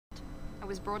I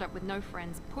was brought up with no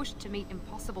friends, pushed to meet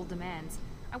impossible demands.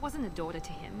 I wasn't a daughter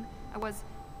to him. I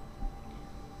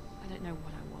don't know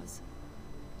what I was.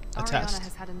 A Ariana test.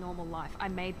 has had a normal life. I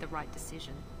made the right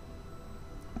decision.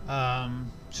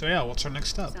 So yeah, what's our next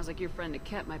step? Sounds like your friend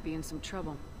Niket might be in some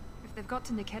trouble. If they've got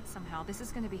to Niket somehow, this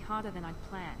is going to be harder than I'd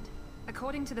planned.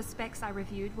 According to the specs I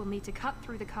reviewed, we'll need to cut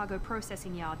through the cargo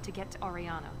processing yard to get to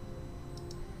Oriana.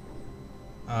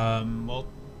 Well,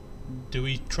 do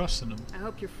we trust in him? I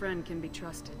hope your friend can be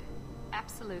trusted.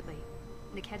 Absolutely.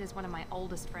 Niket is one of my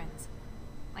oldest friends.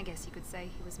 I guess you could say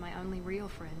he was my only real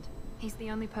friend. He's the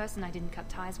only person I didn't cut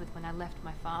ties with when I left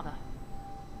my father.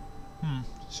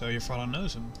 So your father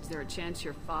knows him. Is there a chance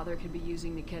your father could be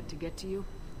using Niket to get to you?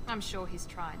 I'm sure he's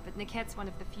tried, but Niket's one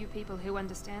of the few people who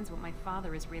understands what my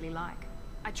father is really like.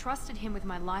 I trusted him with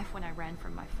my life when I ran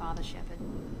from my father, Shepard.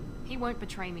 He won't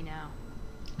betray me now.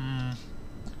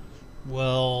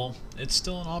 Well, it's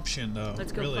still an option though.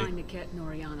 Let's go really. find Niket and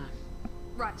Oriana.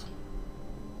 Right.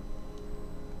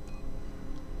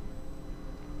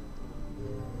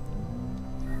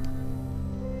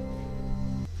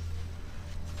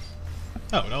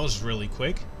 Oh, that was really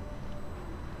quick.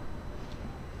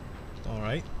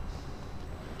 Alright.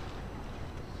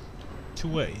 2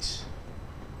 ways.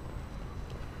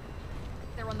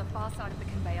 They're on the far side of the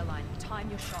conveyor line. Time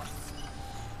your shots.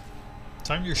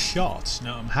 Time your shots.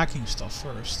 No, I'm hacking stuff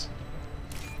first.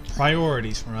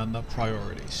 Priorities, Miranda.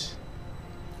 Priorities.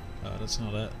 That's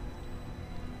not it.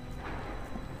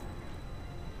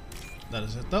 That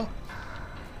is it though.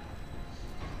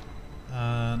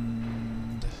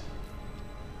 And...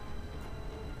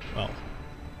 well,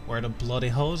 where the bloody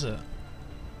hell is it?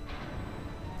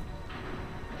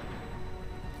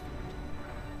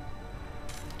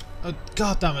 Oh,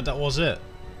 god damn it, that was it.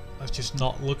 I was just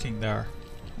not looking there.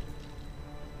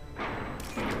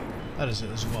 That is it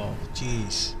as well.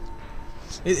 Jeez.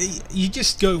 You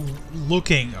just go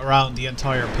looking around the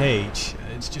entire page.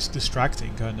 It's just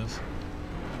distracting, kind of.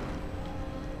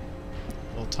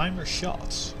 Well, time your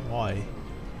shots. Why?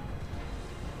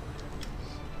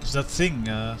 Because that thing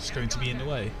is going to be in the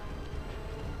way.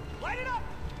 Light it up!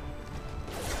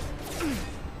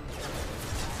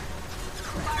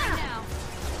 Fire now.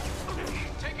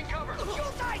 Taking cover!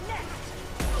 You'll die next!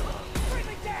 Bring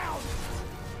me down!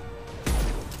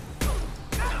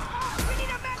 We need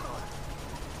a med!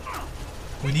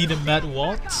 We need a med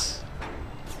what?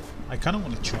 I kind of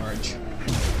want to charge.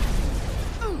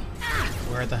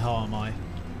 Where the hell am I?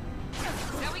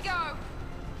 There we go.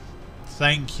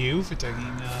 Thank you for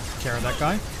taking care of that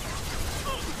guy.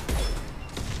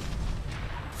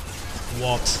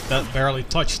 What? That barely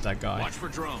touched that guy. Watch for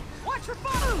drone. Watch for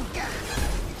fire!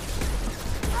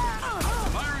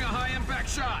 Firing a high-impact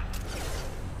shot!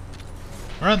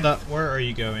 Miranda, where are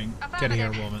you going? Get here,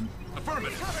 Affirmative. woman.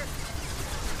 Affirmative.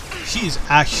 She is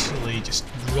actually just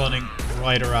running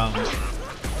right around.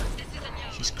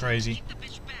 She's crazy.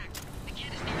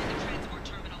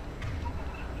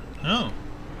 Oh,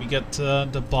 we get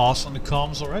the boss on the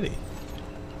comms already.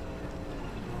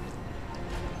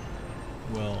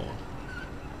 Well,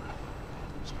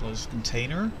 explosive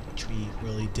container, which we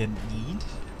really didn't need.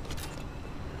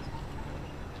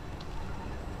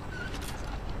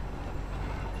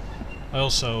 I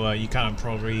also, you kind of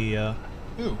probably,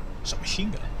 ooh, submachine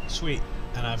gun, sweet,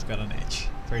 and I've got an edge,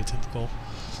 very typical.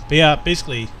 But yeah,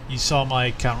 basically, you saw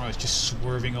my camera was just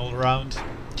swerving all around,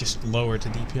 just lowered the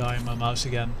DPI on my mouse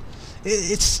again.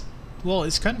 It's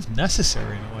kind of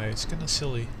necessary in a way. It's kind of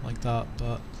silly like that,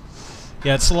 but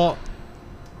yeah, it's a lot,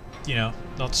 you know,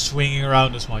 not swinging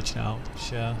around as much now,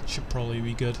 which should probably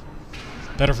be good.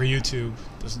 Better for YouTube,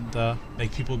 doesn't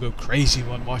make people go crazy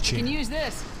when watching. You can use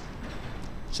this.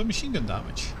 Some machine gun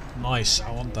damage. Nice,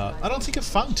 I want that. I don't think I've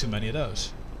found too many of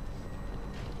those.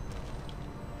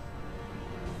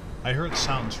 I heard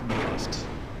sounds from the left.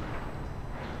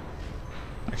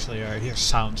 Actually, I hear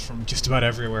sounds from just about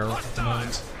everywhere at the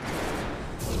moment.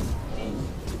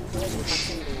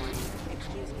 Whoosh.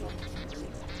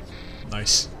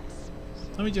 Nice.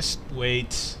 Let me just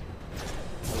wait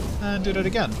and do that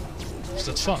again.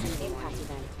 So that's fun.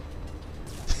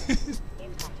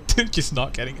 They're just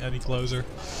not getting any closer.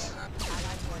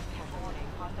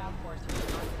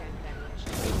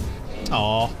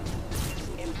 Aww.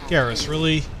 Garrus,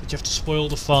 really? Did you have to spoil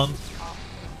the fun?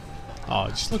 Oh,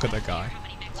 just look at that guy.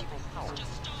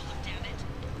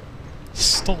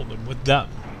 Stole them with them.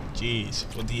 Jeez,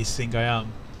 what do you think I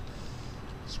am?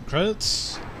 Some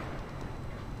credits.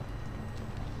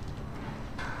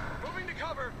 Moving to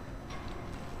cover.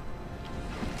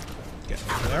 Get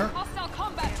over there. Hostile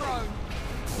combat drone.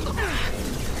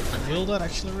 Will that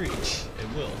actually reach? It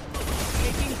will.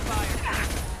 Taking fire.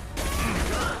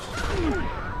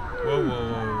 Whoa, whoa,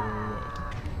 whoa,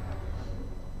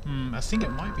 whoa. I think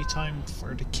it might be time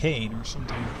for the cane or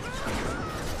something.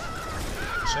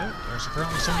 So, there's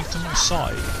apparently something to my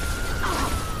side.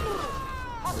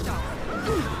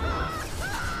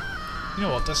 You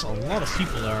know what, there's a lot of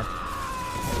people there.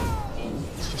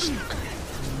 Let's just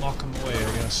knock them away,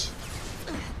 I guess.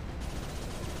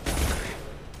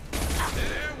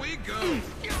 There we go.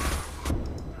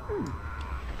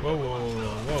 Whoa, whoa,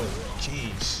 whoa, whoa,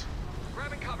 jeez.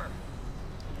 Grabbing cover.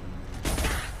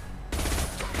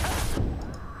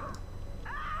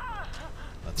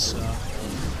 Let's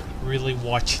really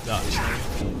watch that,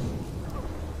 shall we?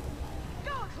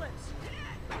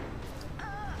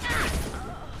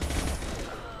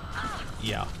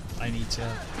 Yeah, I need to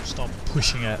stop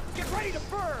pushing it. Get ready to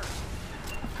burn.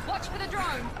 Watch for the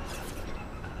drone.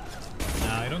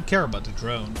 Nah, I don't care about the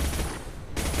drone.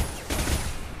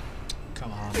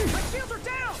 Come on. My shields are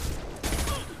down.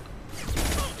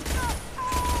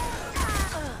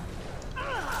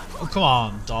 Oh, come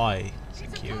on, die.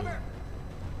 Thank you.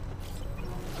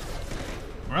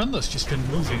 Miranda's just been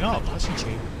moving up, hasn't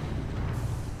she?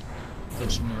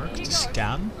 There's Merc to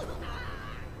scan.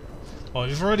 Well,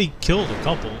 we've already killed a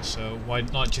couple, so why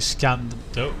not just scan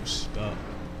those? But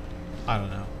I don't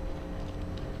know.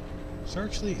 Is there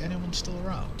actually anyone still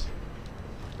around?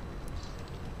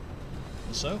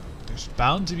 Also, there's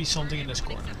bound to be something in this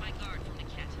corner.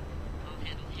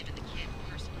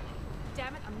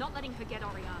 Damn it, I'm not letting her get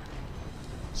Oriana.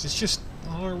 Is this just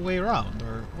another way around,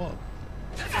 or what?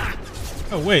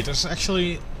 Oh wait, there's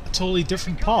actually a totally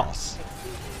different path.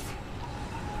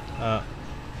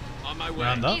 On my way.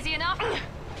 Miranda, Easy enough.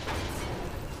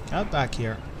 get back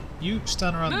here. You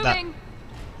stand around Moving.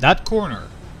 that corner.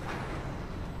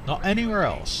 Not anywhere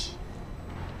else.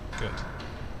 Good.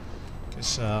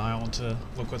 Because I want to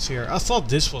look what's here. I thought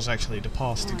this was actually the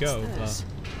path to go, but...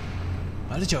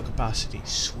 Antidote capacity.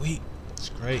 Sweet. That's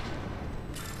great.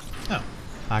 Oh,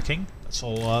 hacking. That's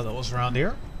all that was around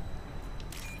here.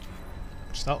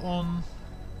 There's that one.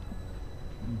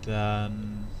 And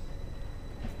then...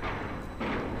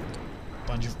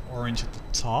 bunch of orange at the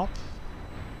top.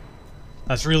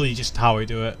 That's really just how I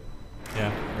do it.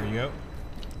 Yeah, there you go.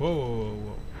 Whoa, whoa, whoa,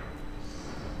 whoa.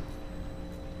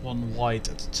 One white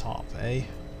at the top, eh?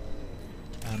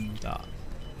 And that.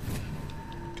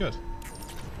 Good.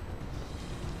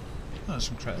 Oh,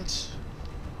 some credits.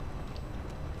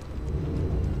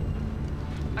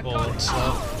 Well, let's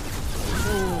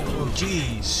oh,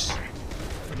 jeez.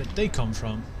 Where did they come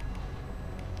from?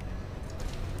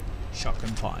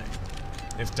 Shotgun fine.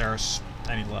 If there's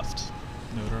any left.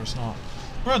 No, there's not.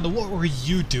 Miranda, what were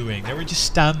you doing? They were just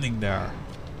standing there.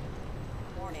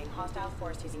 Warning, hostile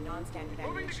force using non-standard Moving to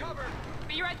ammunition. cover.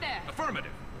 Be right there.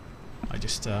 Affirmative. I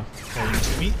just fall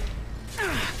into me.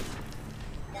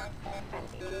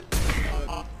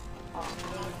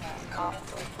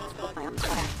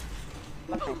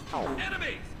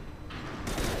 Enemies.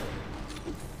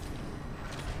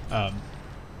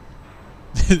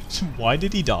 Why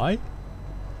did he die?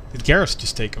 Did Garrus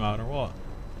just take him out or what?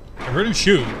 I heard him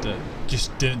shoot, that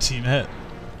just didn't seem hit.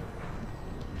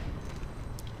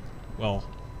 Well,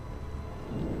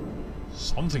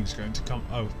 something's going to come.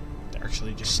 Oh, they're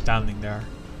actually just standing there.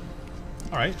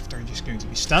 Alright, if they're just going to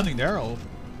be standing there, I'll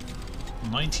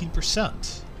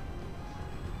 19%.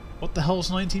 What the hell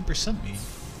does 19% mean?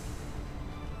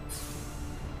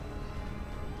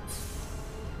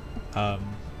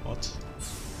 What?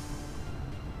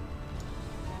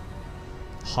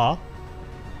 Huh?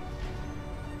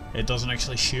 It doesn't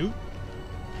actually shoot?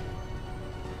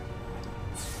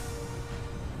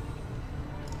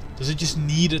 Does it just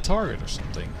need a target or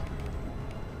something?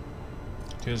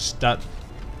 Because that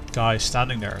guy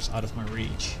standing there is out of my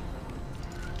reach.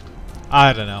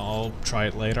 I don't know, I'll try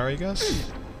it later, I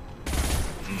guess.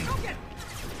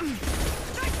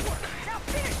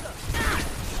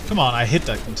 Come on, I hit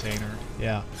that container.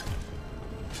 Yeah.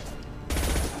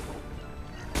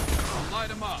 I'll light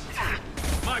him up.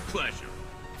 My pleasure.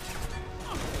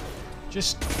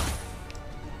 Just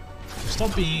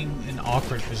stop being in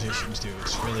awkward positions, dude.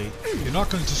 It's really... You're not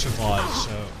going to survive,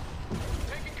 so...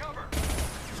 Taking cover.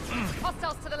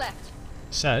 Hostiles to the left.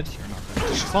 Said you're not going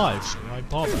to survive, so why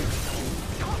bother?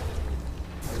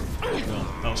 Well,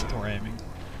 that was poor aiming.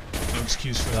 No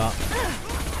excuse for that.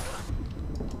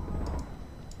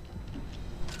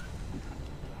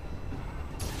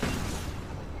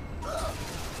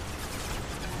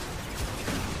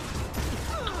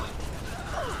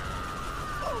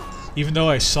 Even though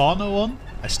I saw no one,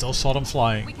 I still saw them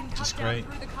flying, We can which is cut down great.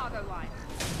 through the cargo line.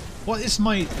 What is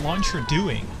my launcher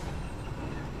doing?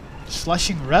 It's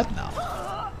flashing red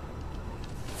now.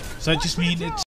 Does that just mean it's